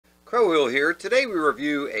Crowhill here. Today we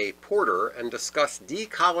review a porter and discuss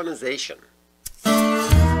decolonization.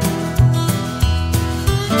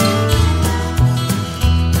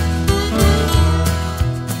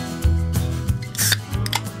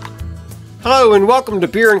 Hello and welcome to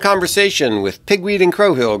Beer and Conversation with Pigweed and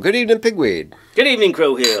Crowhill. Good evening, Pigweed. Good evening,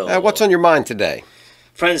 Crowhill. What's on your mind today?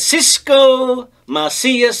 Francisco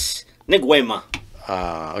Macias Nguema.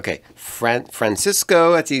 Okay.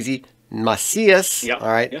 Francisco, that's easy. Macias, Yep. all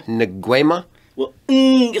right. Yep. Nguema. Well,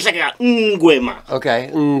 it's like a Nguema. Okay,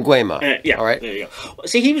 Nguema. Yeah, all right. there you go.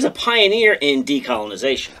 See, he was a pioneer in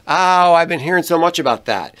decolonization. Oh, I've been hearing so much about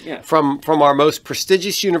that. Yeah. From our most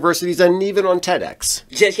prestigious universities and even on TEDx.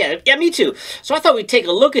 Yeah, me too. So I thought we'd take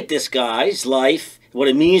a look at this guy's life, what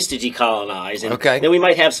it means to decolonize, and Okay. then we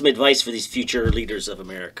might have some advice for these future leaders of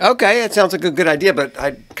America. Okay, that sounds like a good idea, but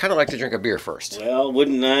I'd kind of like to drink a beer first. Well,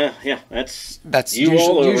 wouldn't yeah, that's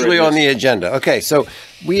usually on the agenda. Okay, so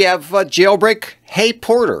we have Jailbreak, Hey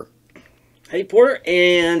Porter. Hey, porter,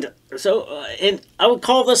 and so and I would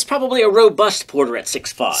call this probably a robust porter at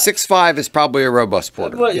 6'5". 6'5" is probably a robust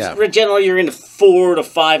porter. Well, yeah. Generally, you're into 4 to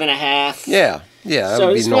 5.5. Yeah, that So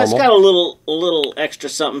would be normal. it's got a little extra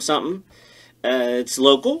something. It's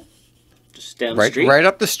local, just down the street. Right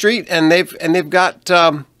up the street, and they've got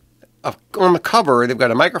on the cover they've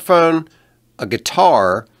got a microphone, a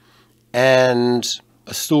guitar, and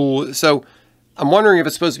a stool. So I'm wondering if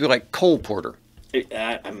it's supposed to be like Cole Porter.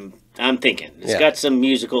 I'm thinking it's got some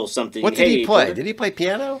musical something. What did he play? Porter? Did he play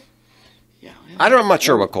piano? Yeah. I'm not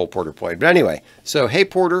sure what Cole Porter played, but anyway. So Hey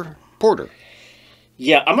Porter.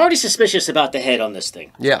 Yeah, I'm already suspicious about the head on this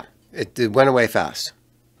thing. Yeah, it went away fast.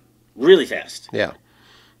 Really fast. Yeah,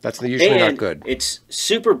 that's usually not And good. it's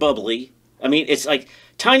super bubbly. I mean, it's like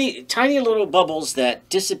tiny little bubbles that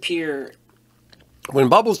disappear. When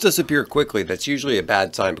bubbles disappear quickly, that's usually a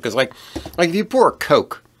bad sign because, like if you pour a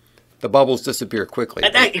Coke, the bubbles disappear quickly.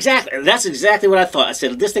 Exactly. That's exactly what I thought. I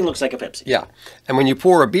said, this thing looks like a Pepsi. Yeah, and when you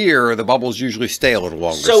pour a beer, the bubbles usually stay a little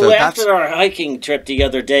longer. So after our hiking trip the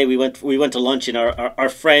other day, we went to lunch, and our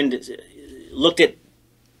friend looked at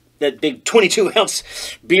that big 22-ounce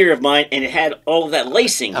beer of mine, and it had all of that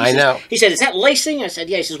lacing. I know. He said, "Is that lacing?" I said,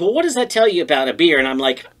 "Yeah." He says, "Well, what does that tell you about a beer?" And I'm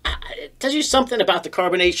like, "It tells you something about the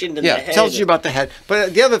carbonation and the head." Yeah, it tells you about the head.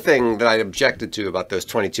 But the other thing that I objected to about those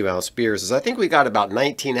 22-ounce beers is I think we got about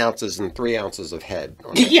 19 ounces and 3 ounces of head.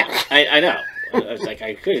 On that. Yeah, I know. I was like,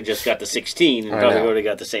 I could have just got the 16 and probably would have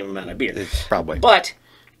got the same amount of beer. It's probably. But,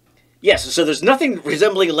 yes, so there's nothing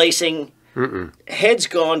resembling lacing. Head's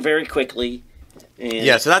gone very quickly. And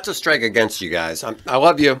yeah, so that's a strike against you guys. I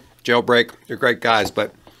love you, Jailbreak. You're great guys,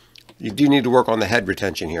 but you do need to work on the head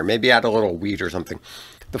retention here. Maybe add a little wheat or something.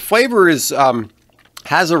 The flavor has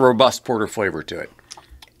a robust porter flavor to it.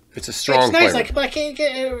 It's a strong it's nice, flavor. but I can't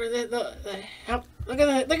get look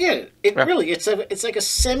at it. Really, it's like a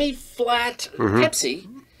semi-flat Pepsi.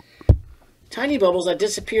 Tiny bubbles that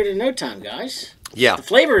disappeared in no time, guys. Yeah. The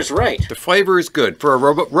flavor is right. The flavor is good. For a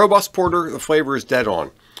robust porter, the flavor is dead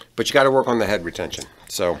on. But you got to work on the head retention.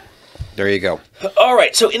 So there you go. All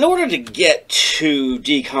right. So in order to get to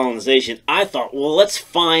decolonization, I thought, well, let's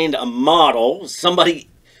find a model, somebody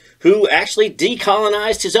who actually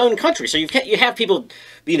decolonized his own country. So you have people,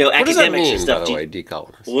 What does that academics mean, and stuff. by the way,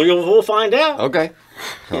 decolonize? We'll find out. Okay.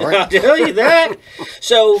 All I'll right. tell you that.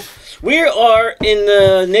 So we are in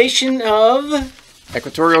the nation of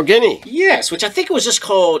Equatorial Guinea. Yes, which I think it was just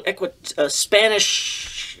called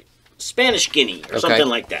Spanish Guinea or something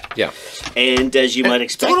like that. Yeah. And as you might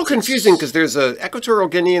It's expect, a little confusing because there's a Equatorial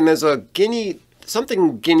Guinea and there's a Guinea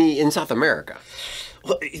in South America.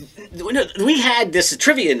 We had this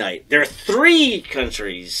trivia night. There are 3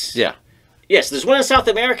 countries. Yeah. Yes, there's one in South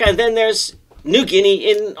America, and then there's New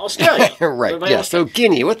Guinea in Australia. Right. Everybody Yeah. else- So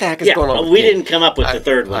Guinea, what the heck is going on? with we Guinea? didn't come up with the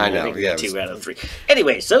third one. I know, think yeah, 2 out of 3.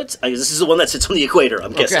 Anyway, so this is the one that sits on the equator,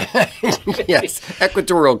 I'm guessing. Okay. Yes.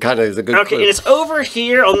 Equatorial kind of is a good Okay, clue. and it's over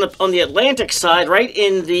here on the Atlantic side, right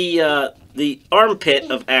in the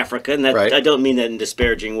armpit of Africa, and that Right. I don't mean that in a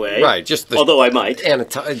disparaging way. Right, just although I might.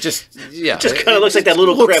 just Kind of looks like that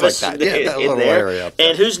little looks crevice like that. Yeah, that in little there. area up there.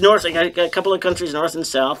 And who's north? I got a couple of countries north and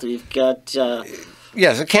south. We've got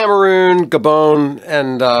Yeah, so Cameroon, Gabon,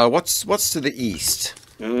 and what's to the east?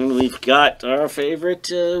 And we've got our favorite,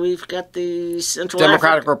 we've got the Central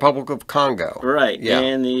Democratic Republic of Congo. Right, Yeah.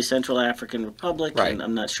 and the Central African Republic, Right. and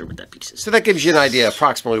I'm not sure what that piece is. So that gives you an idea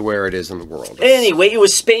approximately where it is in the world. Anyway, it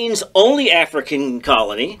was Spain's only African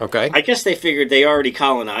colony. Okay. I guess they figured they already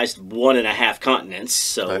colonized 1.5 continents,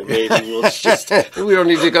 so maybe we'll just... We don't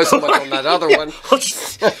need to go so much on that other one.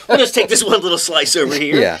 We'll just take this one little slice over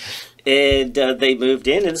here. Yeah. And they moved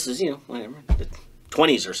in, and this is, whatever, the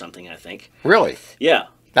 20s or something, I think. Really? Yeah.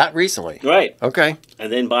 That recently? Right. Okay.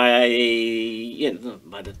 And then by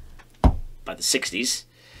the 60s,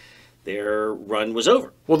 their run was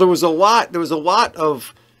over. Well, there was a lot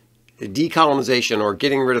of decolonization or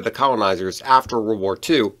getting rid of the colonizers after World War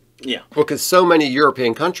II. Yeah. Because so many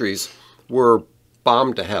European countries were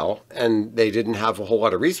bombed to hell and they didn't have a whole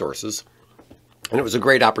lot of resources. And it was a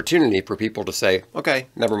great opportunity for people to say, okay,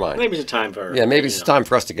 never mind. Maybe it's a time for... Yeah, maybe it's time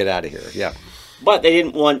for us to get out of here. Yeah. But they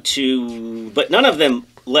didn't want to... But none of them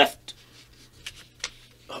left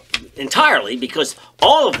entirely, because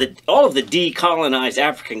all of the decolonized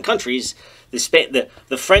African countries,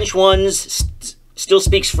 the French ones still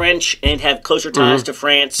speaks French and have closer ties to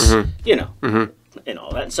France, you know, and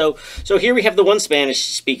all that. So here we have the one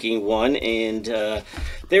Spanish-speaking one, and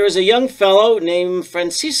there is a young fellow named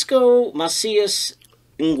Francisco Macias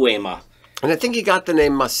Nguema. And I think he got the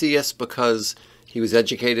name Macias because he was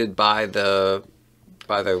educated by the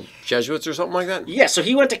Jesuits or something like that? Yeah, so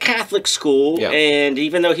he went to Catholic school, Yeah. and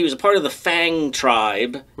even though he was a part of the Fang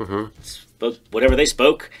tribe, spoke whatever they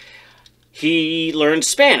spoke, he learned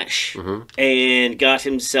Spanish and got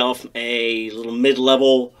himself a little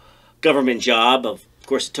mid-level government job. Of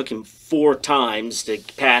course, it took him 4 times to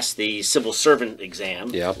pass the civil servant exam.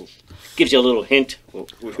 Yeah. Gives you a little hint who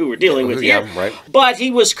we're dealing with here. Yeah, right. But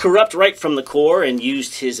he was corrupt right from the core and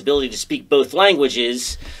used his ability to speak both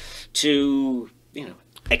languages to, you know,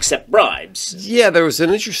 accept bribes. Yeah, there was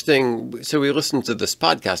an interesting... So we listened to this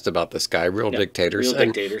podcast about this guy, Real Dictators. Real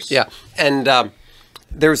Dictators. Yeah, and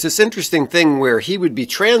there was this interesting thing where he would be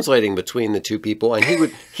translating between the two people,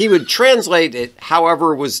 and he would translate it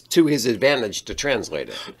however was to his advantage to translate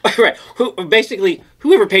it. Right. Basically,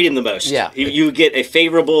 whoever paid him the most. Yeah. You would get a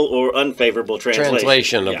favorable or unfavorable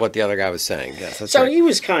translation. Of what the other guy was saying. Yes, that's So right. he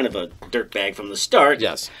was kind of a dirtbag from the start.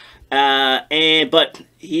 Yes. But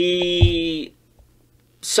he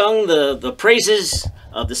sung the praises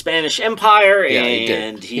of the Spanish Empire, Yeah,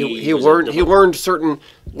 and he did. He learned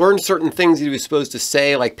certain things he was supposed to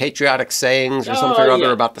say, like patriotic sayings or something or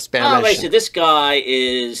other about the Spanish. Oh, they said this guy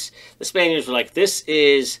is... The Spaniards were like, this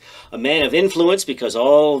is a man of influence because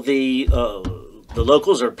all the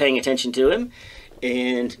locals are paying attention to him,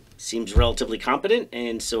 and seems relatively competent,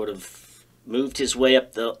 and sort of moved his way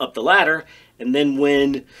up the ladder. And then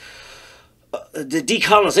when the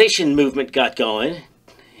decolonization movement got going,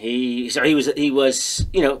 he was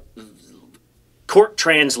you know, court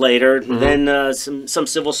translator, and then some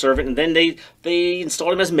civil servant, and then they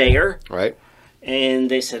installed him as mayor. Right. And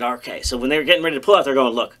they said, okay. So when they were getting ready to pull out, they're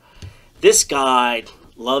going, look, this guy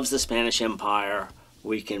loves the Spanish Empire.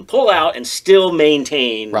 We can pull out and still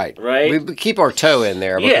maintain. Right. We keep our toe in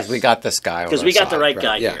there because we got this guy on because our we got side. the right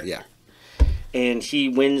guy here. Yeah. And he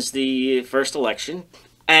wins the first election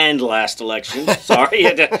and last election. Sorry,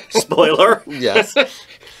 spoiler. Yes.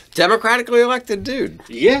 Democratically elected dude.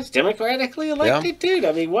 Yes, democratically elected dude.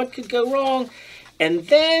 I mean, what could go wrong? And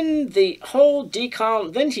then the whole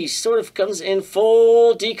then he sort of comes in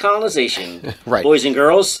full decolonization. Right. Boys and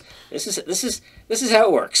girls, this is how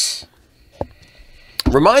it works.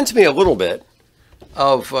 Reminds me a little bit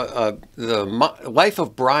of the Life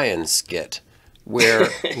of Brian skit, where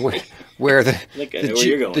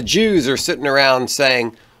the Jews are sitting around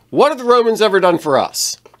saying, "What have the Romans ever done for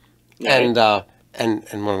us?" Right. And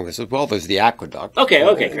one of them says, "Well, there's the aqueduct." Okay,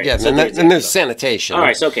 great. Yeah, So and there's sanitation. All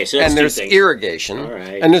right, so that's and there's two things. irrigation. All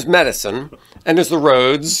right. And there's medicine, and there's the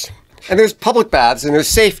roads. And there's public baths, and there's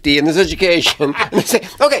safety, and there's education. And they say,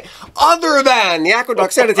 okay, other than the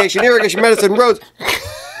aqueduct, sanitation, irrigation, medicine, roads.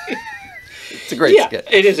 It's a great skit.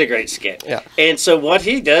 It is a great skit. Yeah. And so what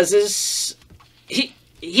he does is he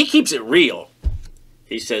keeps it real.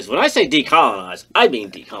 He says, when I say decolonize, I mean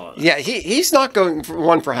decolonize. Yeah, he's not going for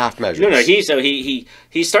one for half measures. No,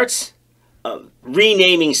 he starts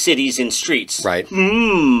renaming cities and streets. Right.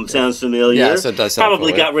 Sounds familiar. Yes, it does sound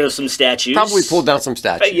Probably familiar. got rid of some statues. Probably pulled down some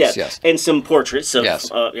statues, yes. And some portraits of,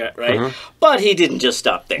 Yes. right? But he didn't just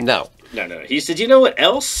stop there. No. He said, you know what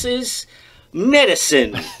else is?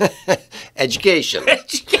 Medicine. Education.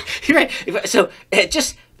 Right. So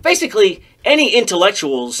just basically any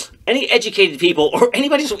intellectuals, any educated people, or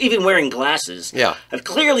anybody who's even wearing glasses have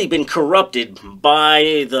clearly been corrupted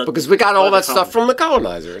by the... Because we got all that stuff from the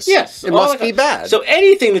colonizers. Yes. It must be bad. So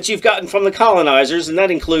anything that you've gotten from the colonizers, and that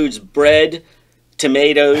includes bread,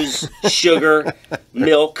 tomatoes, sugar,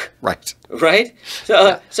 milk. Right. Right?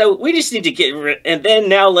 So we just need to get rid... And then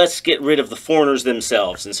now let's get rid of the foreigners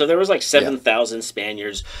themselves. And so there was like 7,000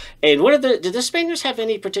 Spaniards. And did the Spaniards have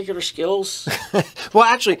any particular skills? Well,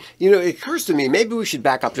 actually, it occurs to me, maybe we should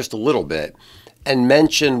back up just a little bit and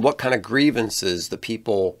mention what kind of grievances the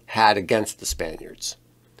people had against the Spaniards.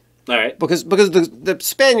 All right. Because the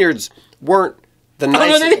Spaniards weren't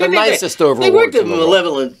the nicest overlords. They weren't the in the world.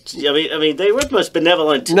 malevolent. I mean, they weren't the most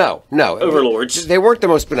benevolent. No. Overlords. They weren't the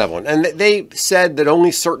most benevolent, and they said that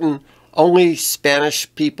only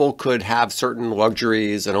Spanish people could have certain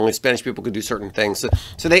luxuries, and only Spanish people could do certain things.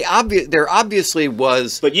 So there obviously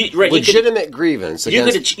was legitimate grievance.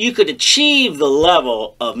 You could achieve the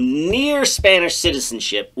level of near Spanish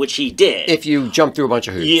citizenship, which he did, if you jump through a bunch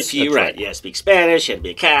of hoops. If you you speak Spanish, you have to be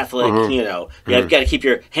a Catholic. You know, you've got to keep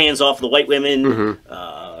your hands off the white women.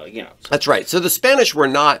 You know, that's right. So the Spanish were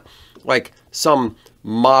not like some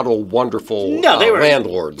model wonderful they were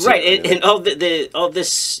landlords, right? And all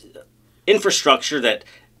this infrastructure that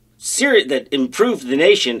improved the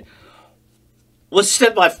nation was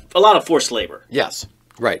set by a lot of forced labor. Yes,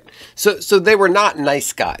 right. So they were not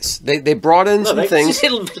nice guys. They brought in some things.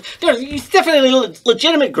 There's definitely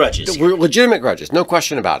legitimate grudges. Legitimate grudges, no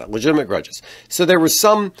question about it. Legitimate grudges. So there was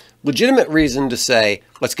some legitimate reason to say,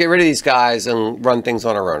 let's get rid of these guys and run things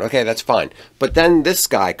on our own. Okay, that's fine. But then this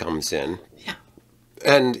guy comes in,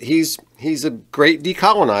 and he's a great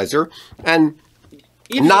decolonizer, and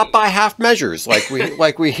not by half measures,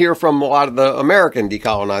 like we hear from a lot of the American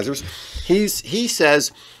decolonizers. He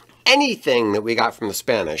says anything that we got from the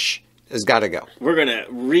Spanish has got to go. We're gonna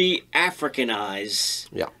re-Africanize.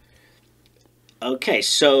 Yeah. Okay,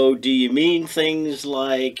 so do you mean things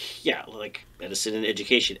like medicine and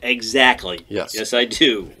education? Exactly. Yes. Yes, I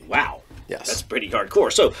do. Wow. Yes. That's pretty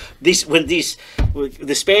hardcore. So the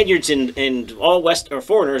Spaniards and all West or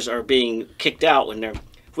foreigners are being kicked out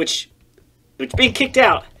which being kicked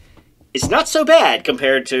out is not so bad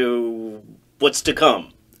compared to what's to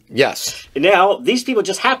come. Yes. And now, these people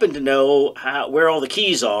just happen to know where all the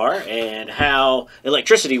keys are and how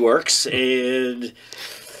electricity works, and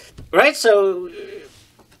right? So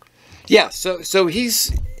yeah, so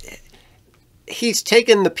he's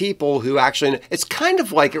taken the people who actually, it's kind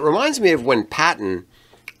of like, it reminds me of when Patton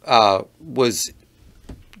was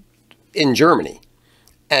in Germany,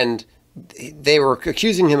 and they were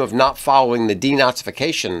accusing him of not following the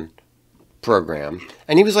denazification program,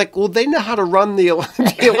 and he was like, well, they know how to run the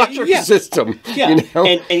electric system. Yeah. You know?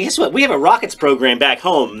 And guess what? We have a rockets program back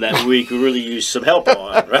home that we could really use some help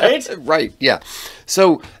on, right? Right, yeah.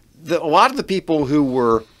 So a lot of the people who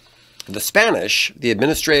were the Spanish, the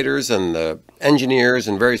administrators and the engineers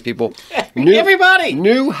and various people,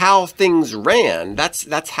 knew how things ran.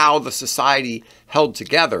 That's how the society held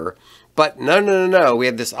together. But no. We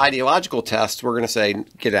have this ideological test. We're going to say,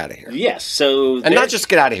 get out of here. Yes. So and not just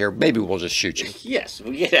get out of here. Maybe we'll just shoot you. Yes.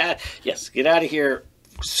 Get out of here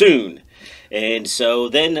soon. And so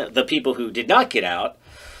then the people who did not get out,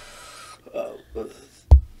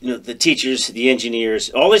 the teachers, the engineers,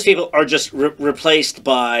 all these people are just replaced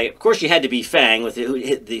by. Of course, you had to be Fang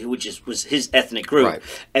which was his ethnic group, right.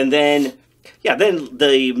 And then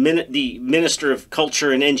the minister of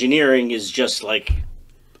culture and engineering is just like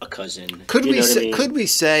a cousin. Could we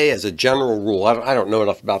say as a general rule, I don't know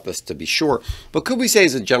enough about this to be sure, but could we say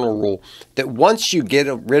as a general rule that once you get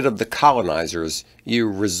rid of the colonizers, you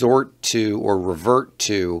resort to or revert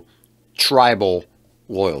to tribal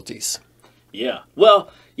loyalties? Yeah. Well,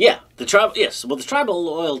 yeah. The tribal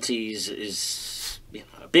loyalties is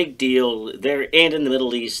a big deal there and in the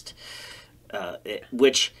Middle East,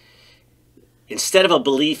 which instead of a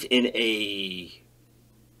belief in a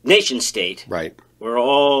nation state, right. We're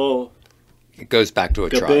all it goes back to a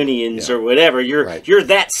Gabunians tribe. or whatever. You're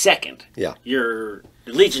that second. Yeah. Your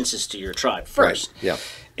allegiance is to your tribe first. Right. Yeah.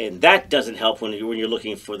 And that doesn't help when you're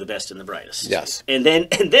looking for the best and the brightest. Yes. And then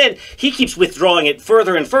he keeps withdrawing it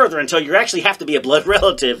further and further until you actually have to be a blood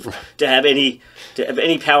relative to have any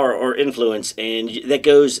power or influence, and that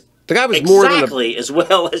goes. The guy was exactly as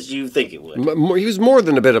well as you think it would. He was more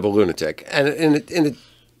than a bit of a lunatic, and in the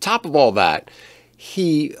top of all that,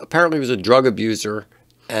 he apparently was a drug abuser,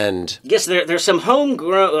 and yes, there's some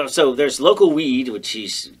homegrown. So there's local weed, which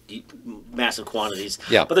he's massive quantities.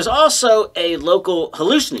 Yeah, but there's also a local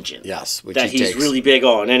hallucinogen. Yes, which that he's takes. Really big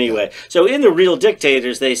on anyway. Yeah. So in the Real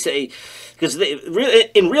Dictators, they say. Because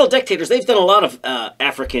in Real Dictators, they've done a lot of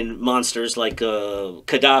African monsters like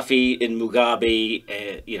Gaddafi and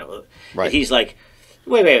Mugabe. Right. He's like,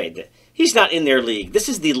 wait. He's not in their league. This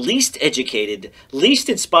is the least educated, least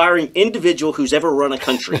inspiring individual who's ever run a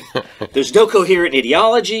country. There's no coherent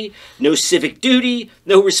ideology, no civic duty,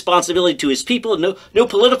 no responsibility to his people, no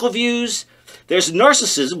political views. There's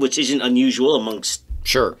narcissism, which isn't unusual amongst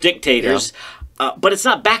dictators, but it's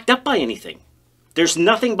not backed up by anything. There's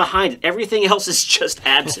nothing behind it. Everything else is just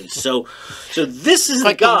absent. So this is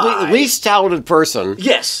like the guy. The least talented person.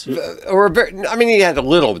 Yes. Or he had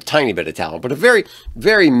a tiny bit of talent, but a very,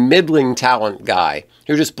 very middling talent guy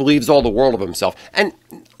who just believes all the world of himself. And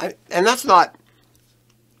that's not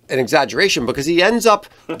an exaggeration because he ends up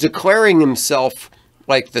declaring himself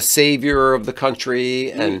like the savior of the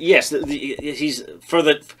country. And yes, he's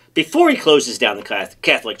before he closes down the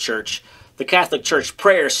Catholic Church. The Catholic Church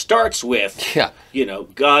prayer starts with,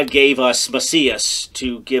 God gave us Macias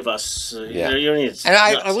to give us. And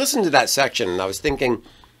I listened to that section and I was thinking,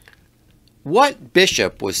 what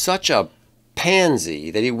bishop was such a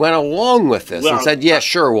pansy that he went along with this and said, "Yeah,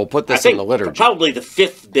 sure, we'll put this in the liturgy." Probably the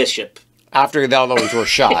 5th bishop after the other ones were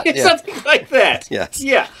shot, something like that. Yes,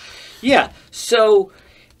 yeah. So,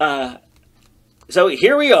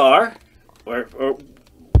 here we are,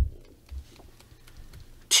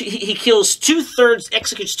 he kills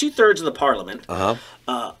executes 2/3 of the parliament.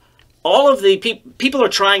 All of the people are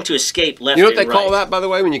trying to escape left. You know what they call that, by the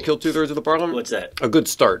way, when you kill 2/3 of the parliament? What's that? A good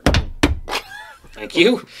start. Thank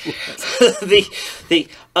you.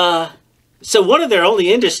 So one of their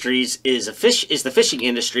only industries is the fishing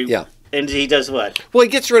industry. Yeah. And he does what? Well, he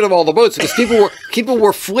gets rid of all the boats because people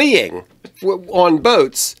were fleeing on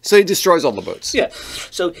boats, so he destroys all the boats. Yeah.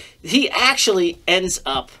 So he actually ends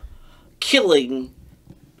up killing,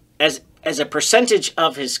 as a percentage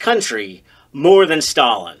of his country, more than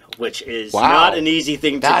Stalin, which is not an easy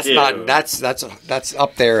thing to do. That's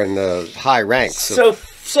up there in the high ranks.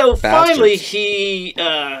 So finally he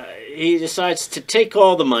decides to take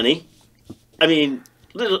all the money. I mean,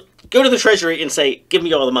 go to the treasury and say, "Give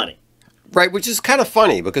me all the money." Right, which is kind of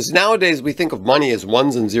funny because nowadays we think of money as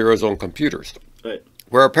ones and zeros on computers. Right.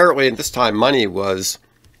 Where apparently at this time money was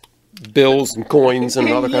bills and coins and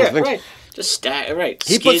other kinds of things. Right. Just right.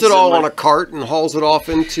 He puts it all on a cart and hauls it off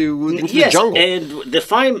into the jungle. And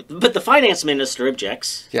but the finance minister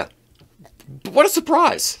objects. Yeah. What a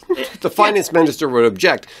surprise. The finance minister would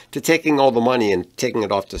object to taking all the money and taking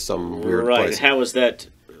it off to some weird place. How was that?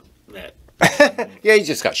 Yeah, he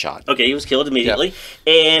just got shot. Okay, he was killed immediately.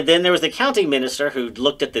 Yeah. And then there was the accounting minister who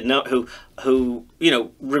looked at who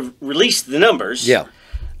released the numbers. Yeah.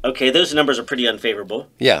 Okay, those numbers are pretty unfavorable.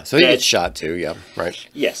 Yeah, so he gets shot too. Yeah, right.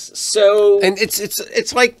 Yes. So and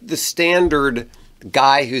it's like the standard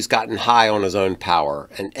guy who's gotten high on his own power,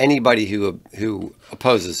 and anybody who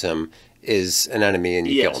opposes him is an enemy, and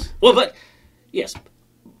you kill him. Well,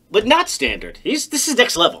 but not standard. This is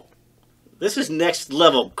next level. This is next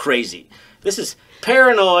level crazy. This is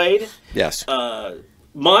paranoid. Yes.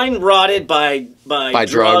 Mind rotted by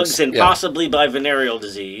drugs and possibly by venereal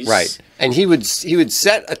disease. Right. And he would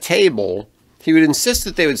set a table. He would insist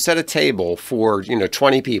that they would set a table for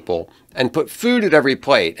 20 people and put food at every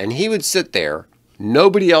plate. And he would sit there.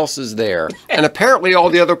 Nobody else is there. And apparently all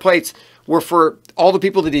the other plates were for all the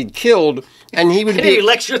people that he'd killed. And he would be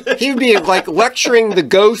like lecturing the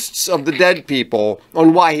ghosts of the dead people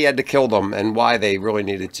on why he had to kill them and why they really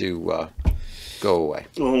needed to go away.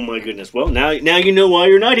 Oh my goodness! Well, now you know why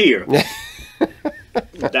you're not here.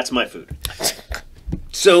 That's my food.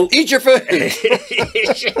 So eat your food.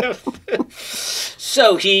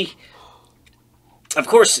 So of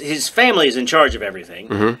course, his family is in charge of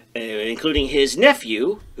everything, including his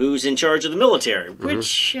nephew, who's in charge of the military.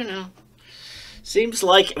 Which seems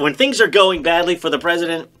like when things are going badly for the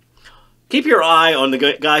president, keep your eye on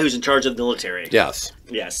the guy who's in charge of the military. Yes.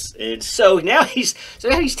 Yes. And so now he's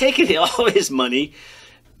taken all his money,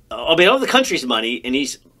 all the country's money, and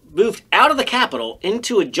he's moved out of the capital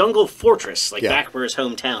into a jungle fortress, back where his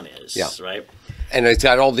hometown is. Yeah. Right. And it's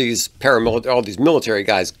got all these military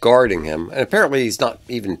guys guarding him, and apparently he's not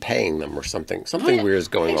even paying them or something. Something weird is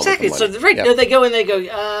going on with the money. So they go and they go,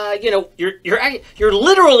 you're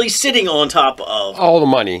literally sitting on top of all the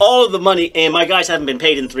money. All of the money, and my guys haven't been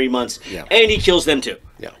paid in 3 months, and he kills them too.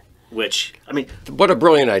 Yeah. Which, I mean... What a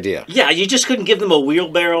brilliant idea. Yeah, you just couldn't give them a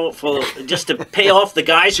wheelbarrow just to pay off the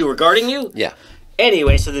guys who were guarding you? Yeah.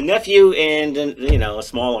 Anyway, so the nephew and, a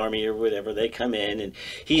small army or whatever, they come in, and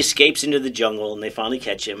he escapes into the jungle, and they finally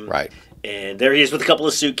catch him. Right. And there he is with a couple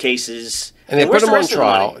of suitcases. And they put him on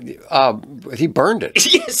trial. He burned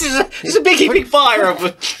it. Yes, it's a big heaping fire.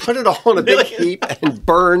 Put it all in a big heap and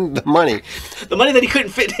burned the money. The money that he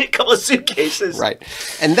couldn't fit in a couple of suitcases. Right.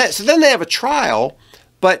 And so then they have a trial,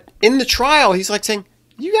 but in the trial, he's like saying,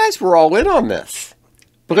 you guys were all in on this.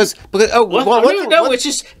 Which is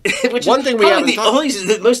one thing we haven't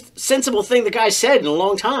the most sensible thing the guy said in a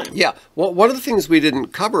long time. Yeah. Well, one of the things we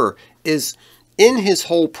didn't cover is in his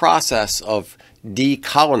whole process of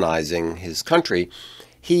decolonizing his country,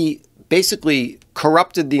 he basically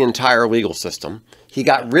corrupted the entire legal system. He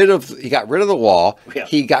got rid of the law. Yeah.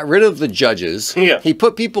 He got rid of the judges. Yeah. He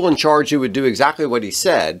put people in charge who would do exactly what he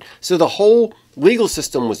said. So the whole legal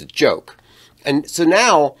system was a joke. And so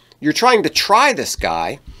now you're trying to try this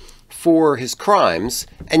guy for his crimes,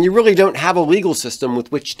 and you really don't have a legal system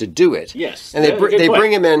with which to do it. Yes. And they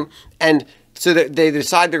bring him in, and so they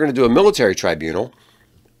decide they're going to do a military tribunal,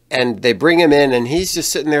 and they bring him in, and he's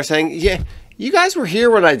just sitting there saying, yeah, you guys were here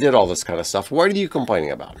when I did all this kind of stuff. What are you complaining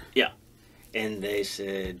about? Yeah. And they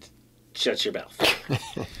said, shut your mouth.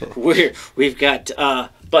 We've got,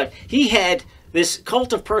 but he had this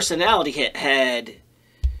cult of personality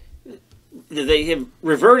they have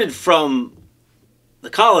reverted from the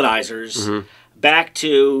colonizers back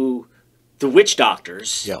to the witch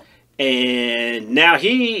doctors. Yeah. And now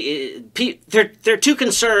they're too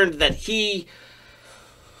concerned that he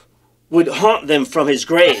would haunt them from his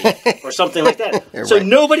grave or something like that. So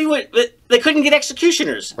they couldn't get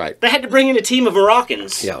executioners. Right. They had to bring in a team of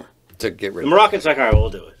Moroccans. Yeah, to get rid The of Moroccans like, all right, we'll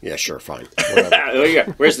do it. Yeah, sure, fine. Oh,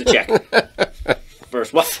 yeah. Where's the check?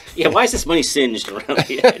 First, why is this money singed around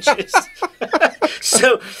the edges?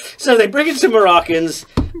 So they bring in some Moroccans,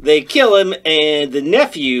 they kill him, and the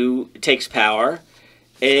nephew takes power.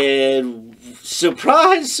 And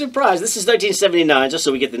surprise, surprise, this is 1979, just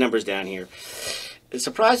so we get the numbers down here.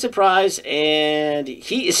 Surprise, surprise, and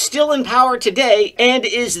he is still in power today and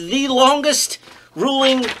is the longest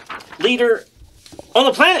ruling leader on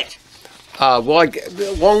the planet.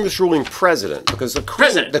 The longest ruling president, because the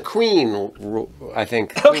Queen, I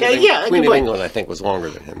think. Queen of England, I think, was longer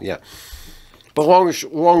than him. Yeah, but longest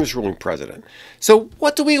ruling president. So,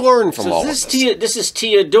 what do we learn from all of this? This is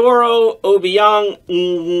Teodoro Obiang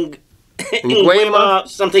Nguema,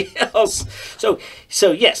 something else. So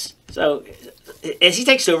yes. So as he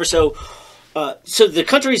takes over, so the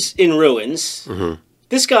country's in ruins. Mm-hmm.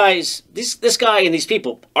 This guy and these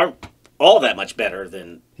people aren't all that much better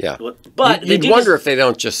than. Yeah. But you'd wonder if they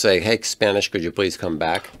don't just say, "Hey, Spanish, could you please come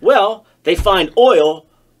back?" Well, they find oil.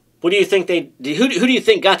 What do you think who do you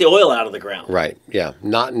think got the oil out of the ground? Right. Yeah.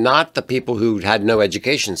 Not the people who had no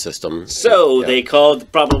education system. So they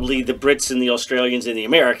called probably the Brits and the Australians and the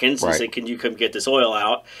Americans and right. said, "Can you come get this oil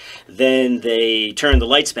out?" Then they turned the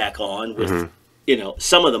lights back on with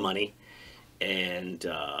some of the money, and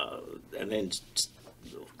then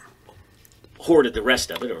hoarded the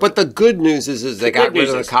rest of it. But the good news is they got rid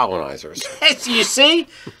of the colonizers. You see?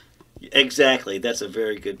 Exactly. That's a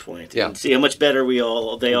very good point. Yeah. And see how much better they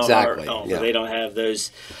all exactly. are. Yeah. They don't have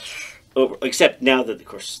those, except now that, of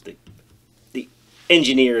course, the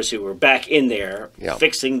engineers who were back in there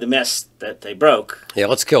fixing the mess that they broke. Yeah,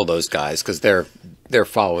 let's kill those guys because they're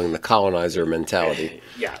following the colonizer mentality.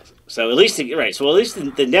 Yeah. So at least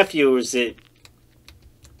the nephew is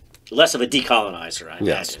less of a decolonizer, I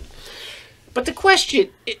imagine. But the question,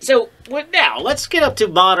 now let's get up to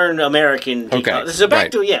modern American. Okay. So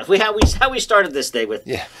back to how we started this day with.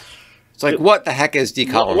 Yeah. It's like what the heck is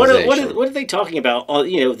decolonization? What are they talking about?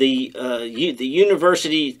 The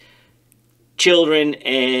university children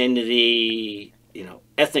and the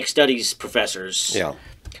ethnic studies professors. Yeah.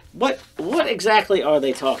 What exactly are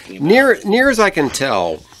they talking about? Near as I can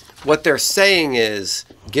tell, what they're saying is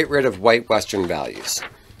get rid of white Western values,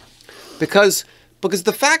 because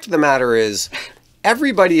the fact of the matter is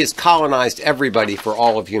everybody has colonized everybody for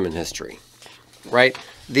all of human history, right?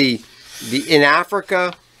 In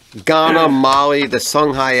Africa, Ghana, Mali, the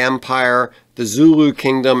Songhai Empire, the Zulu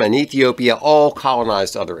Kingdom, and Ethiopia all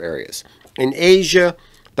colonized other areas. In Asia,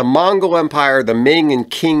 the Mongol Empire, the Ming and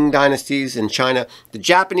Qing dynasties in China, the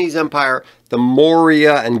Japanese Empire, the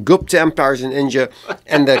Maurya and Gupta empires in India,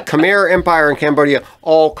 and the Khmer Empire in Cambodia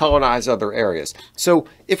all colonized other areas. So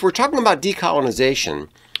if we're talking about decolonization,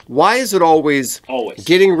 why is it always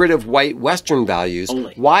getting rid of white Western values?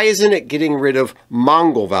 Only. Why isn't it getting rid of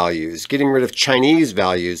Mongol values, getting rid of Chinese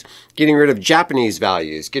values, getting rid of Japanese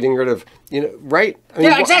values, getting rid of, right? I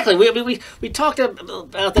mean, exactly. We talked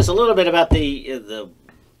about this a little bit about the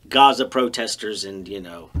Gaza protesters and,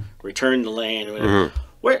 return the land. Or whatever. Mm-hmm.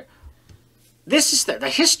 Where this is the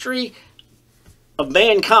history of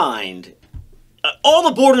mankind. All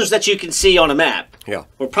the borders that you can see on a map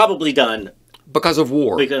were probably done because of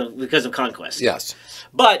war. Because of conquest. Yes.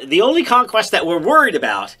 But the only conquest that we're worried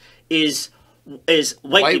about is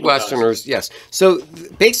white Westerners. Yes. So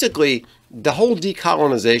basically, the whole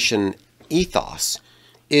decolonization ethos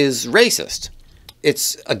is racist.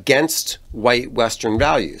 It's against white Western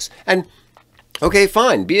values. And okay,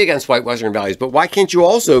 fine, be against white Western values, but why can't you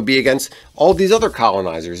also be against all these other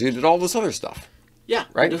colonizers who did all this other stuff? Yeah,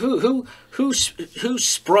 right. Who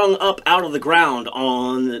sprung up out of the ground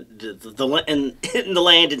on in the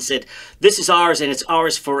land and said, "This is ours and it's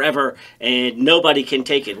ours forever, and nobody can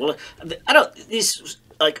take it." Well, these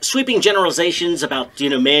sweeping generalizations about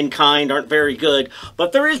mankind aren't very good,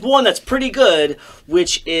 but there is one that's pretty good,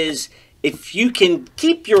 which is if you can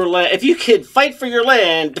keep your land, if you can fight for your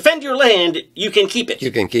land, defend your land, you can keep it.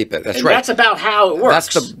 You can keep it. That's and right. That's about how it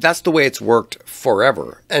works. That's the way it's worked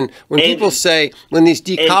forever. And when people say, when these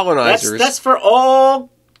decolonizers, that's for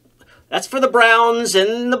all. That's for the browns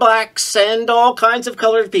and the blacks and all kinds of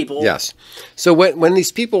colored people. Yes. So when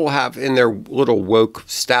these people have in their little woke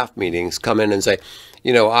staff meetings come in and say,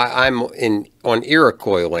 you know, I'm on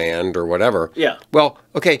Iroquois land or whatever. Yeah. Well,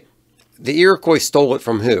 okay, the Iroquois stole it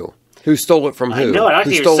from who? Who stole it from who? I know it. I who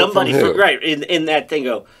hear stole somebody it from who? right in that thing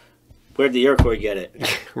go, where'd the Iroquois get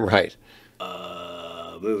it? Right.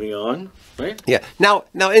 Moving on. Right? Yeah. Now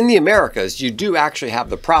in the Americas, you do actually have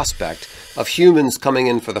the prospect of humans coming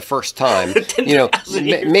in for the first time, you know,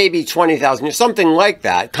 maybe 20,000 years, something like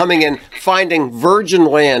that, coming in, finding virgin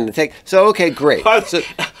land and take. So, okay, great. So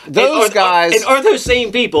those guys. And are those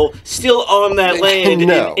same people still on that land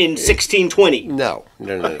No. in 1620? No.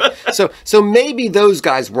 So maybe those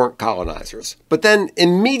guys weren't colonizers. But then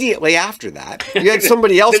immediately after that, you had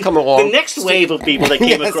somebody else come along. The next wave of people that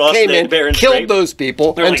came across the Barren killed Strait, those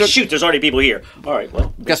people. they're like, shoot, there's already people here. All right,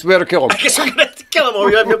 well, guess we better kill them. I guess we're going to have to kill them or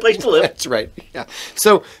you have no place to live. That's right. Yeah.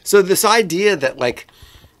 So this idea that like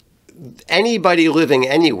anybody living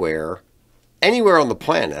anywhere on the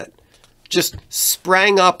planet just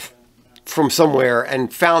sprang up from somewhere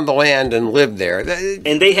and found the land and lived there.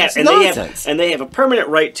 And they have a permanent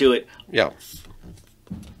right to it. Yeah.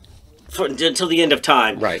 Until the end of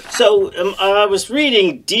time. Right. So I was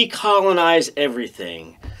reading Decolonize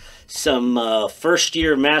Everything. Some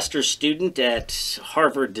first-year master's student at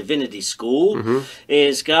Harvard Divinity School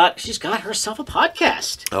she's got herself a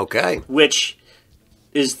podcast. Okay. Which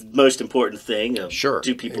is the most important thing of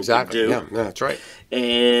two people can do. Yeah, that's right.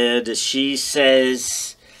 And she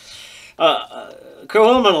says,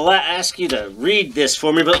 Carol, I'm going to ask you to read this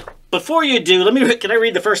for me, but before you do, can I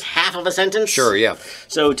read the first half of a sentence? Sure, yeah.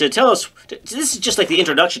 So to tell us, this is just like the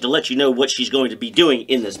introduction to let you know what she's going to be doing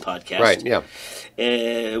in this podcast. Right, yeah.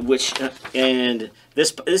 And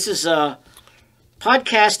this is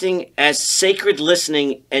podcasting as sacred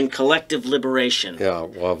listening and collective liberation. Yeah,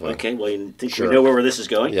 lovely. Okay, well, you think we know where this is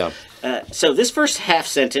going? Yeah. So this first half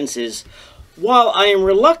sentence is, while I am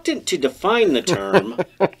reluctant to define the term...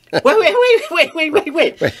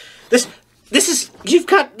 Wait. This is... You've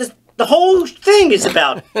got... The whole thing is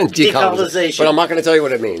about decolonization. But I'm not going to tell you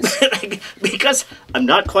what it means. Because I'm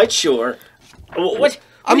not quite sure. What...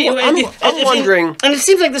 I'm wondering... And it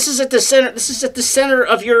seems like this is at the center... This is at the center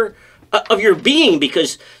of your being,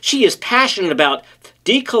 because she is passionate about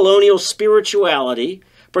decolonial spirituality,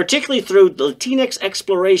 particularly through Latinx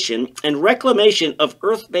exploration and reclamation of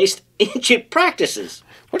earth-based ancient practices.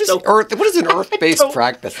 What is an earth-based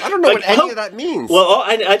practice? I don't know what any of that means. Well,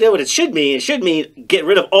 I know what it should mean. It should mean get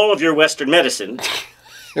rid of all of your Western medicine.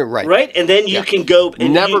 Right. Right? And then you can go...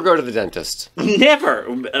 And never go to the dentist. Never.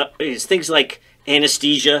 It's things like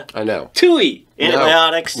anesthesia. I know. TUI.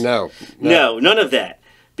 Antibiotics. No, none of that.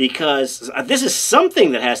 Because this is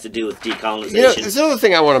something that has to do with decolonization. You know, there's another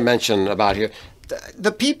thing I want to mention about here.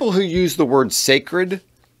 The people who use the word sacred,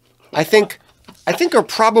 I think are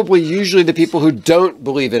probably usually the people who don't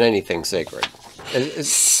believe in anything sacred.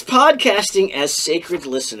 Podcasting as sacred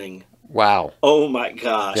listening. Wow. Oh my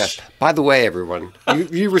gosh. Yes. By the way, everyone,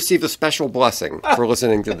 you receive a special blessing for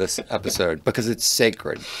listening to this episode because it's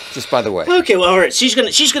sacred. Just by the way. Okay, well, all right. She's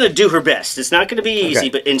gonna do her best. It's not gonna be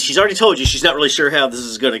easy, and she's already told you she's not really sure how this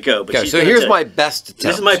is gonna go. But so here's my best attempt.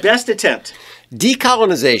 This is my best attempt.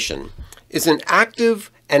 Decolonization is an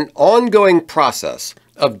active and ongoing process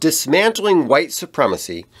of dismantling white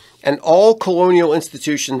supremacy and all colonial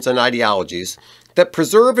institutions and ideologies that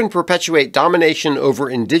preserve and perpetuate domination over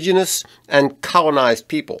indigenous and colonized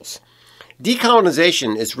peoples.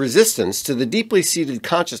 Decolonization is resistance to the deeply seated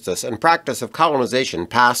consciousness and practice of colonization,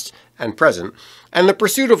 past and present, and the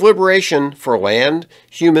pursuit of liberation for land,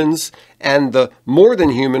 humans, and the more than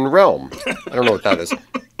human realm. I don't know what that is.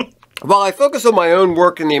 While I focus on my own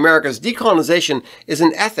work in the Americas, decolonization is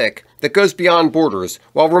an ethic that goes beyond borders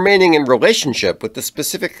while remaining in relationship with the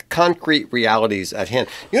specific concrete realities at hand.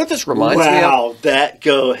 You know what this reminds me of? Wow,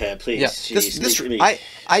 go ahead, please. Yeah,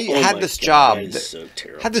 I had this job.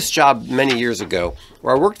 Had this job many years ago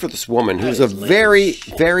where I worked for this woman who was a very,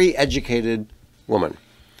 very educated woman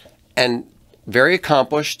and very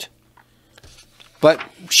accomplished. But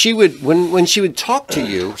she would, when she would talk to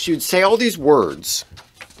you, she would say all these words.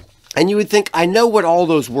 And you would think, I know what all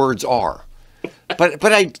those words are,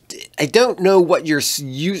 but I don't know what you're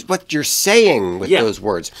saying with those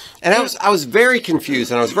words. And I was very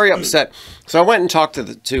confused and I was very upset. So I went and talked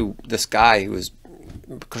to this guy who was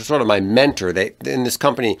sort of my mentor. In this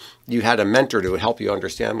company, you had a mentor to help you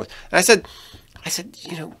understand. And I said, I said,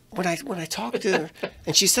 you know, when I talk to her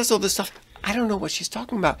and she says all this stuff, I don't know what she's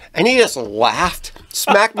talking about. And he just laughed,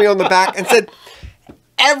 smacked me on the back and said,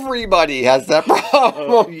 everybody has that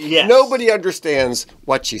problem. Yes. Nobody understands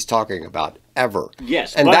what she's talking about ever.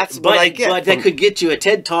 Yes, and that's what I get. But that could get you a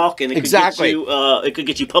TED Talk, and it exactly. could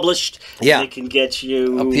get you published. Yeah, and it can get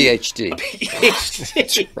you a PhD. A PhD.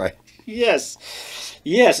 That's right. Yes,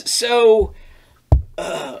 yes. So,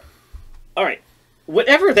 all right,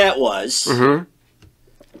 whatever that was. Mm-hmm.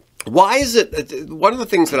 Why is it? One of the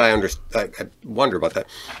things that I wonder about that.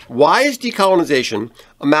 Why is decolonization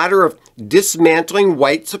a matter of dismantling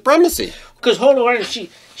white supremacy? Because hold on,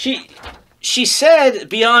 she said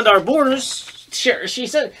beyond our borders. She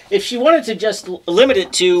said if she wanted to just limit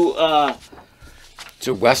it to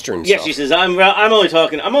Western. Yeah, stuff. she says I'm only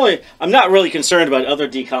talking. I'm not really concerned about other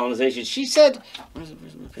decolonization. She said, where's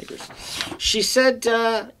my papers? She said.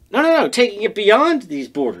 No, taking it beyond these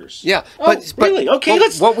borders. Yeah, but really, okay,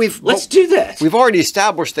 let's do that. We've already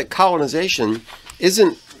established that colonization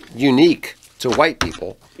isn't unique to white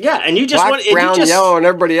people. Yeah, and you just Black, brown, yellow, and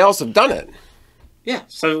everybody else have done it. Yeah,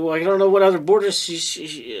 so I don't know what other borders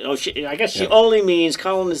I guess she only means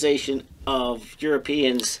colonization of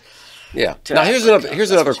Europeans. Yeah. Now here's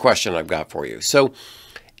another question I've got for you. So,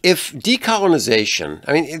 if decolonization,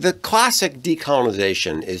 I mean, the classic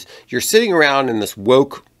decolonization is you're sitting around in this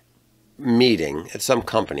woke meeting at some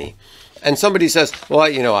company, and somebody says, "Well,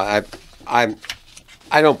 you know, I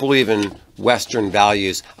don't believe in Western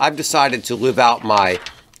values. I've decided to live out my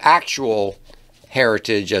actual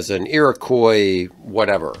heritage as an Iroquois,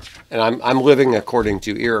 whatever, and I'm living according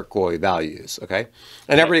to Iroquois values." Okay,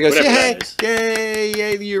 and everybody goes,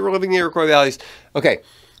 "Yay, you're living Iroquois values." Okay,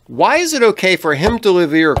 why is it okay for him to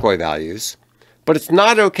live Iroquois values, but it's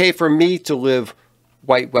not okay for me to live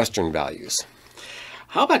white Western values?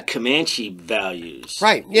 How about Comanche values?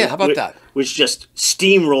 Right, yeah, how about that? Which just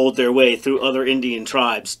steamrolled their way through other Indian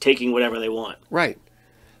tribes, taking whatever they want. Right.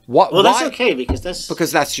 Well, that's okay because that's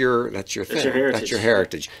your thing. That's your heritage. That's your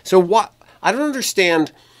heritage. So what? I don't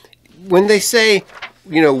understand when they say,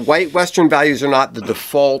 you know, white Western values are not the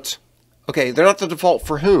default. Okay, they're not the default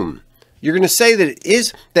for whom? You're going to say that it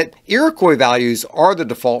is that Iroquois values are the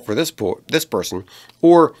default for this person,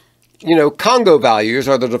 or you know, Congo values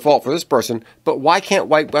are the default for this person, but why can't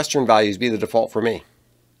white Western values be the default for me?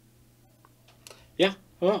 Yeah,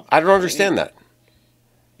 well, I don't understand that.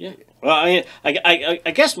 Yeah, well, I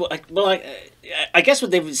guess I guess what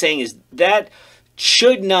they've been saying is that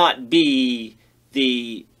should not be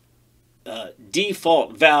the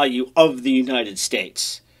default value of the United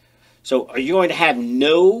States. So, are you going to have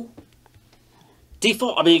no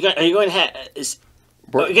default? I mean, are you going to have?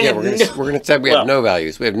 We're going to say we have no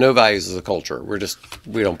values. We have no values as a culture. We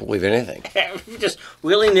don't believe in anything. Just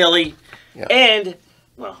willy-nilly. Yeah. And,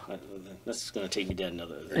 well, that's going to take me down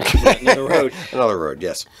another road. Another road,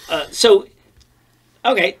 yes. So,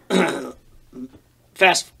 okay.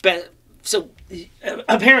 So,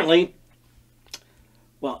 apparently,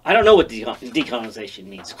 well, I don't know what decolonization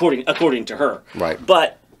means, according to her. Right.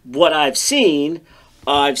 But what I've seen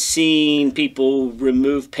people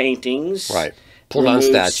remove paintings. Right. Pull down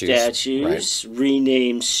statues, right.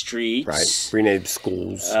 Rename streets, right. Rename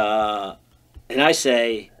schools, and I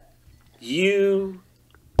say, you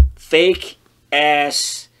fake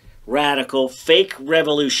ass radical, fake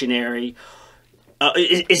revolutionary.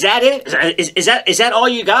 Is that it? Is that all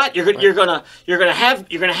you got? You're gonna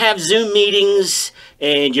have Zoom meetings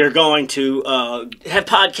and you're going to have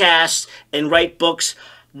podcasts and write books.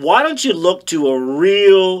 Why don't you look to a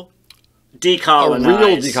real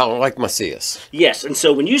decolonize, like Macias. Yes, and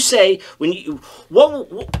so when you say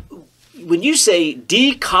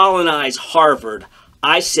decolonize Harvard,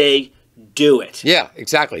 I say do it. Yeah,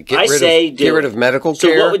 exactly. Get rid of medical so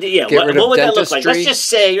care. What would that look like? Let's just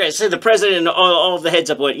say the president and all of the heads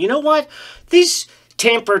up went, you know what? These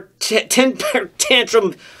tantrum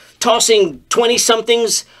tossing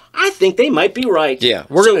 20somethings, I think they might be right. Yeah,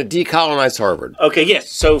 we're going to decolonize Harvard. Okay,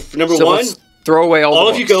 yes. So number one. Throw away all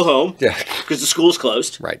of you go home. Yeah, because the school's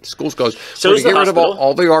closed. Right, the school's closed. So is the get rid of hospital.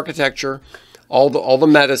 all the architecture, all the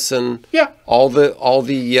medicine. Yeah. All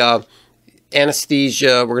the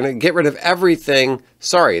anesthesia. We're going to get rid of everything.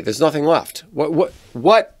 Sorry, there's nothing left.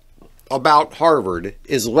 What about Harvard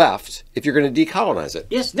is left if you're going to decolonize it?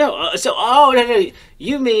 Yes. No. No.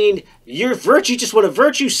 You mean your virtue? Just want a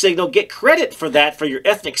virtue signal. Get credit for that for your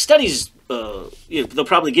ethnic studies. They'll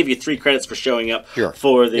probably give you 3 credits for showing up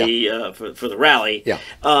for the for the rally. Yeah.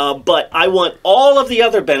 But I want all of the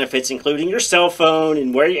other benefits, including your cell phone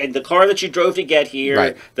and the car that you drove to get here,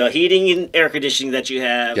 right. the heating and air conditioning that you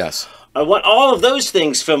have. Yes. I want all of those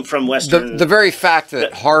things from Western. The very fact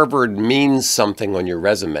that Harvard means something on your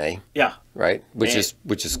resume, yeah, right? Which is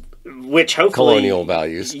hopefully colonial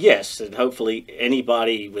values. Yes, and hopefully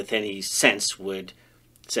anybody with any sense would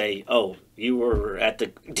say, "Oh, you were at the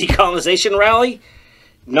decolonization rally."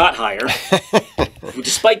 Not higher,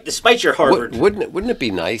 despite your Harvard. Wouldn't it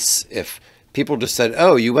be nice if people just said,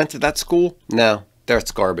 "Oh, you went to that school? No,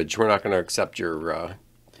 that's garbage. We're not going to accept your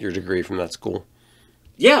degree from that school."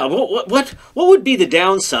 Yeah. What would be the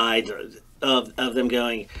downside of them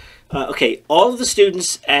going? Okay, all of the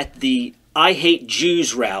students at the "I Hate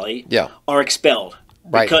Jews" rally are expelled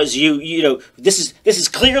because you know this is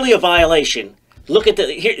clearly a violation. Look at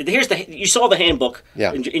you saw the handbook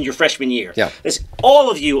in your freshman year. Yeah.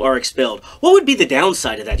 All of you are expelled. What would be the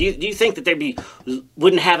downside of that? Do you think that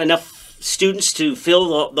wouldn't have enough students to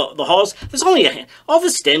fill the halls? There's only all the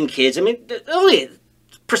STEM kids. I mean, only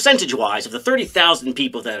percentage-wise of the 30,000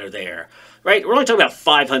 people that are there, right? We're only talking about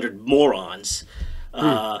 500 morons.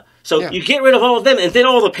 You get rid of all of them, and then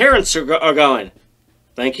all the parents are going,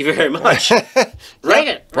 "Thank you very much."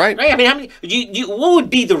 Right. I mean, how many? What would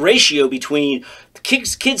be the ratio between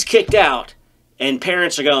kids kicked out and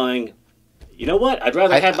parents are going, "You know what? I'd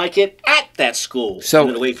rather have my kid at that school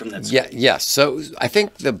than away from that school." Yes. So I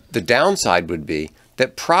think the downside would be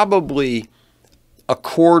that probably a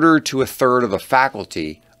quarter to a third of the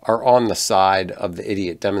faculty are on the side of the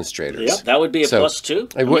idiot demonstrators. Yeah, that would be a plus too.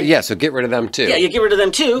 So get rid of them too. Yeah, you get rid of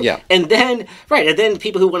them too. Yeah. And then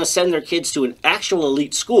people who want to send their kids to an actual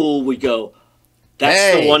elite school would go,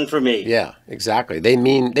 "That's the one for me." Yeah, exactly. They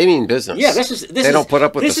mean business. Yeah, they don't put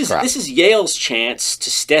up with this crap. This is Yale's chance to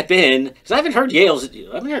step in, because I haven't heard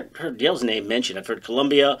Yale's name mentioned. I've heard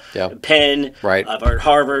Columbia, Penn, right. I've heard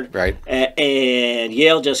Harvard, right. And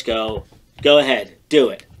Yale just go ahead, do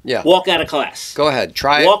it. Yeah. Walk out of class. Go ahead,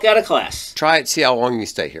 try it. Walk out of class. Try it. See how long you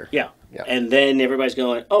stay here. Yeah. And then everybody's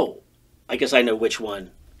going, "Oh, I guess I know which one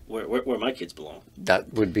where my kids belong."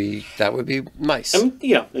 That would be nice.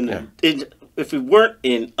 If we weren't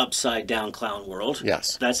in upside down clown world,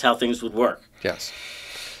 yes, that's how things would work. Yes.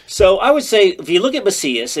 So I would say, if you look at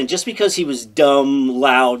Macias, and just because he was dumb,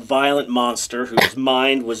 loud, violent monster whose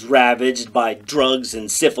mind was ravaged by drugs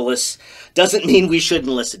and syphilis, doesn't mean we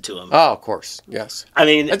shouldn't listen to him. Oh, of course, yes. I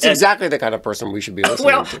mean, that's exactly the kind of person we should be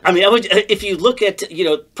listening to. I mean, if you look at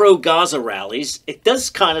pro-Gaza rallies, it does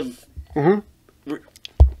kind of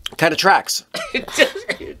kind of tracks.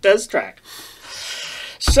 It does track.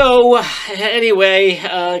 So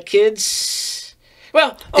anyway, kids.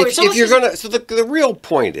 Well, if you're gonna, so the real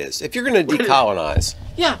point is, if you're gonna decolonize,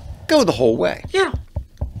 go the whole way. Yeah.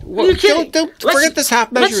 Well, don't forget this half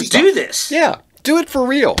measure. Let's do this. Yeah, do it for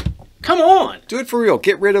real. Come on. Do it for real.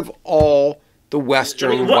 Get rid of all the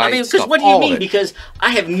Western white stuff. What do you mean? Because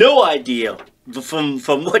I have no idea from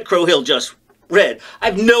what Crowhill just read. I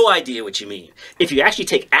have no idea what you mean. If you actually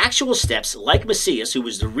take actual steps, like Macias, who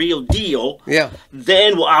was the real deal,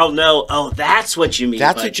 then I'll know. Oh, that's what you mean.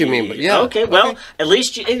 That's what you mean. But okay. Well, at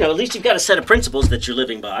least you've got a set of principles that you're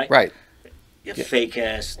living by. Right. You fake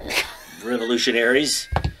ass revolutionaries.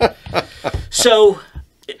 So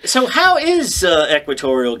how is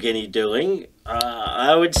Equatorial Guinea doing?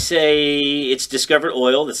 I would say it's discovered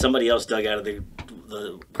oil that somebody else dug out of the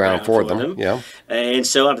ground for them. Yeah. And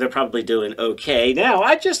so they're probably doing okay. Now,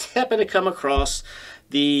 I just happened to come across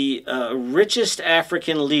the richest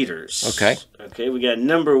African leaders. Okay. Okay, we got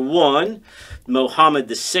number 1, Mohammed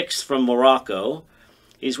VI from Morocco.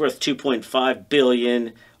 He's worth $2.5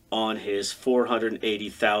 billion on his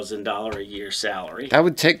 $480,000 a year salary. That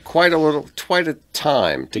would take quite a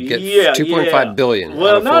time to get $2.5 billion.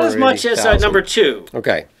 Well, not as much as number 2.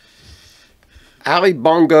 Okay. Ali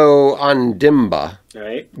Bongo Ondimba,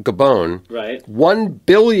 Gabon, $1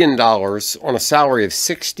 billion on a salary of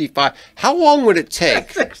 65. How long would it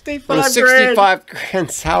take? 65 grand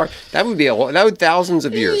salary. That would be that would thousands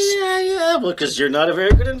of years. Yeah. Well, because you're not a very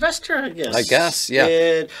good investor, I guess. I guess,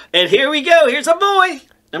 yeah. And here we go. Here's a boy.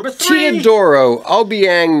 Number 3. Teodoro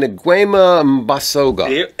Obiang Nguema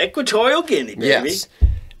Mbasoga. Equatorial Guinea, baby. Yes.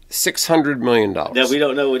 $600 million. Now, we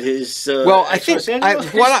don't know what his... well, I think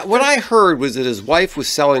what I heard was that his wife was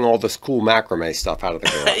selling all this cool macrame stuff out of the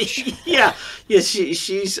garage. yeah,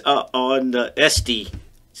 she's on SD.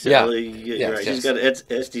 So she's got an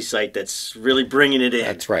SD site that's really bringing it in.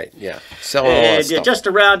 That's right, yeah. Selling all that stuff. Just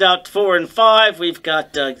to round out 4 and 5, we've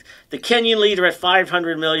got the Kenyan leader at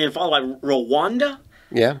 $500 million, followed by Rwanda.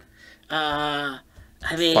 Yeah.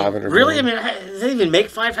 I mean, really? Million. I mean, they even make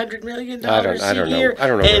 $500 million I don't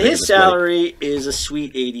know. And his salary is a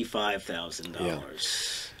sweet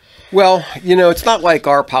 $85,000. Well, you know, it's not like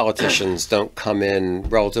our politicians don't come in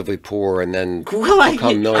relatively poor and then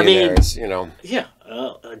become millionaires, you know. Yeah.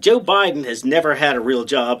 Joe Biden has never had a real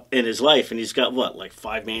job in his life, and he's got, what, like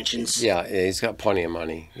 5 mansions? Yeah, he's got plenty of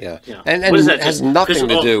money, yeah. Yeah. And it has nothing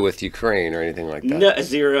to do with Ukraine or anything like that. No,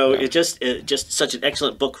 zero. Yeah. It's just such an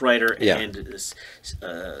excellent book writer and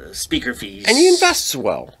speaker fees. And he invests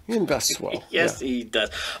well. Yes, he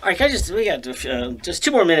does. All right, we got just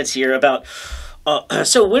 2 more minutes here about...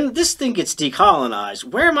 so when this thing gets decolonized,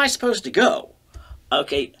 where am I supposed to go?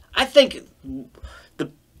 Okay, I think the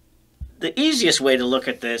easiest way to look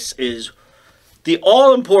at this is the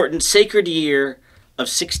all-important sacred year of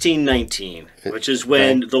 1619, which is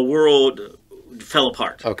when the world fell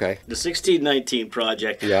apart. Okay. The 1619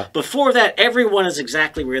 project. Yeah. Before that, everyone is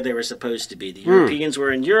exactly where they were supposed to be. The Europeans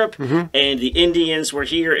were in Europe, and the Indians were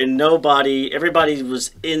here, and everybody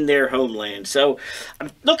was in their homeland. So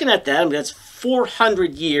I'm looking at that. I mean, that's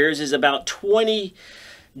 400 years is about 20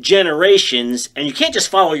 generations, and you can't just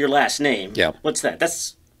follow your last name. Yeah. What's that?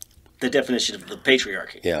 That's the definition of the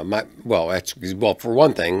patriarchy. Yeah, well, for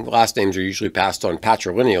one thing, last names are usually passed on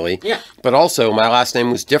patrilineally. Yeah. But also, my last name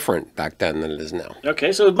was different back then than it is now.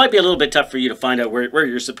 Okay, so it might be a little bit tough for you to find out where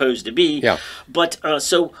you're supposed to be. Yeah. But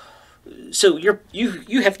so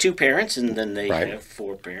you have 2 parents, and then they have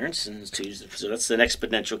 4 parents, and 2. So that's an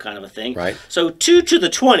exponential kind of a thing. Right. So 2 to the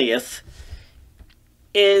 20th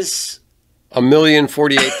is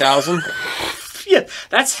 1,048,000. Yeah,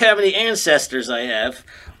 that's how many ancestors I have.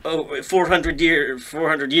 400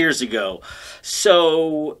 years ago.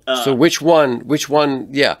 So so which one?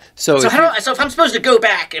 Yeah. So if I'm supposed to go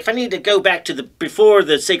back, if I need to go back to before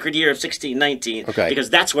the sacred year of 1619, because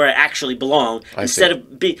that's where I actually belong, instead of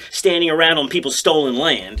standing around on people's stolen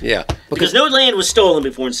land. Yeah. Because no land was stolen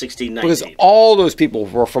before in 1619. Because all those people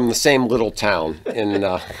were from the same little town in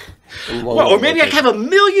one or maybe I have a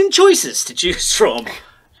million choices to choose from.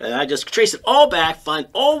 And I just trace it all back, find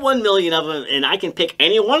all 1 million of them, and I can pick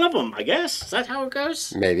any one of them, I guess. Is that how it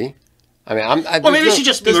goes? Maybe. I mean, or maybe she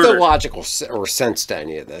just murdered. There's no logical or sense to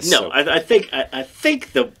any of this. No, so. I think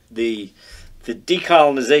the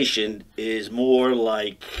decolonization is more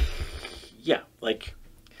like, like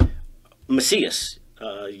Macias.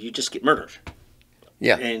 You just get murdered.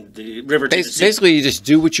 Yeah. And the river to the sea. Basically, you just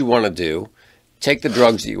do what you want to do, take the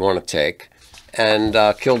drugs that you want to take, and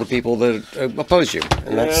kill the people that oppose you.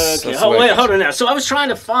 And that's hold on now. So I was trying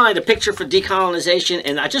to find a picture for decolonization,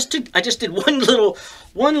 and I just did one little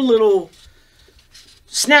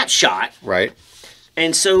snapshot. Right.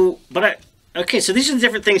 And so, so these are the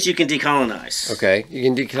different things you can decolonize. Okay, you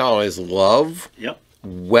can decolonize love. Yep.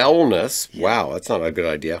 Wellness. Yep. Wow, that's not a good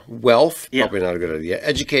idea. Wealth. Yep. Probably not a good idea.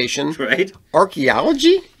 Education. Right.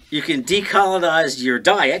 Archaeology. You can decolonize your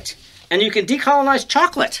diet, and you can decolonize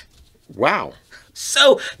chocolate. Wow.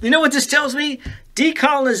 So, you know what this tells me?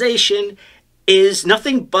 Decolonization is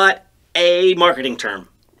nothing but a marketing term.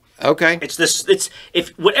 Okay. It's if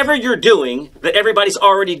whatever you're doing that everybody's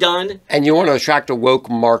already done. And you want to attract a woke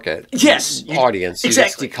market. Yes. Audience.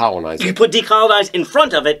 Exactly. You just decolonize it. You put decolonize in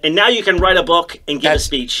front of it, and now you can write a book and give a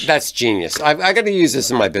speech. That's genius. I got to use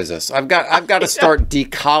this in my business. I've got to start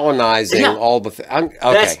decolonizing all the things. Okay.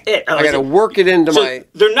 That's it. I got to work it into my.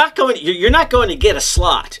 You're not going to get a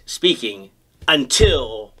slot speaking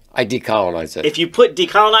until I decolonize it. If you put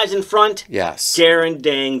decolonize in front, yes,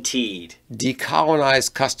 guaranteed.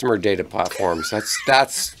 Decolonize customer data platforms.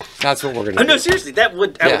 That's what we're going to do. No, seriously, that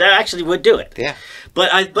actually would do it. Yeah.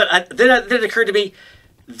 Then it occurred to me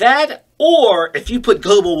that, or if you put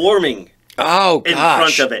global warming in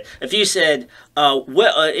front of it. If you said,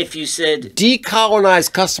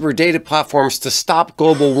 decolonize customer data platforms to stop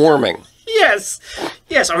global warming. Yes,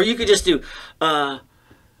 or you could just do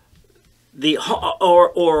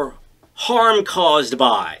or harm caused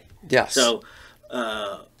by. Yes. So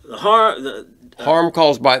harm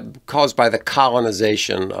caused by the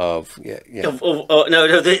colonization of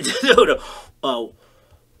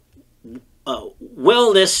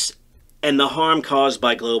wellness and the harm caused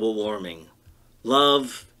by global warming,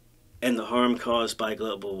 love and the harm caused by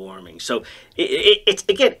global warming. So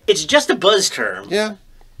it's just a buzz term. Yeah.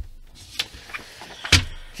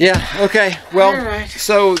 Yeah, okay. Well, right.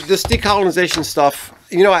 So this decolonization stuff,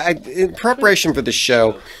 in preparation for the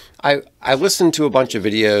show, I listened to a bunch of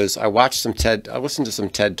videos. I listened to some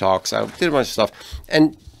TED Talks. I did a bunch of stuff.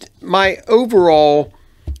 And my overall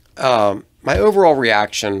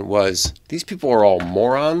reaction was, these people are all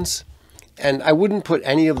morons, and I wouldn't put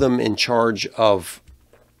any of them in charge of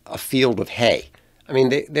a field of hay. I mean,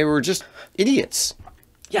 they were just idiots.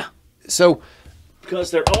 Yeah. So...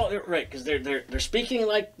 Because they're all right. Because they're speaking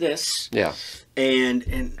like this. Yeah.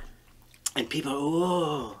 And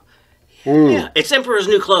people, Yeah, it's Emperor's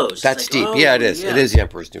New Clothes. That's like, deep. oh, Yeah, it is. It is the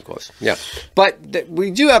Emperor's New Clothes. Yeah. But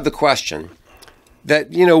we do have the question that,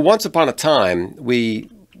 once upon a time, we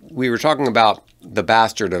were talking about the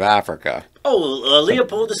bastard of Africa. Oh,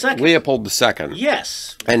 Leopold II. Leopold II.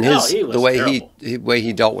 Yes. And he was the way terrible. way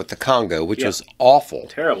he dealt with the Congo, which was awful.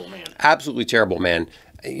 Terrible man. Absolutely terrible man.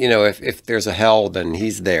 If there's a hell, then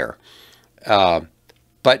he's there. But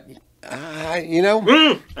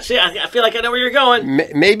See, I feel like I know where you're going.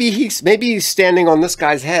 maybe he's standing on this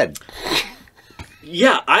guy's head.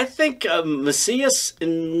 Yeah, I think Macias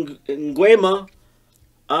Nguema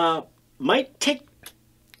might take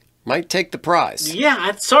the prize. Yeah,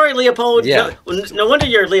 I'm sorry, Leopold. Yeah. No wonder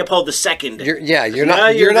you're Leopold II. You're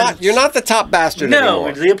not the top bastard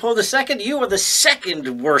anymore. No, Leopold II, you are the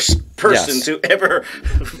second worst person to ever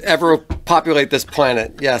populate this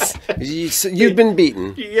planet. Yes, you've been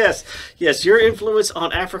beaten. Yes, your influence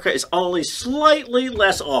on Africa is only slightly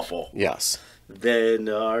less awful. Yes. Than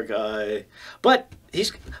our guy, but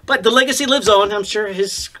the legacy lives on. I'm sure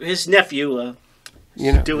his nephew,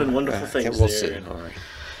 doing wonderful things. We'll see.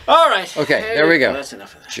 All right. Okay, there we go. That's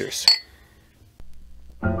enough of that. Cheers.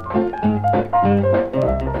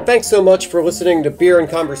 Thanks so much for listening to Beer and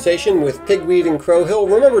Conversation with Pigweed and Crowhill.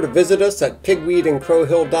 Remember to visit us at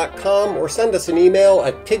pigweedandcrowhill.com or send us an email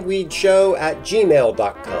at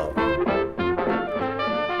pigweedshow@gmail.com.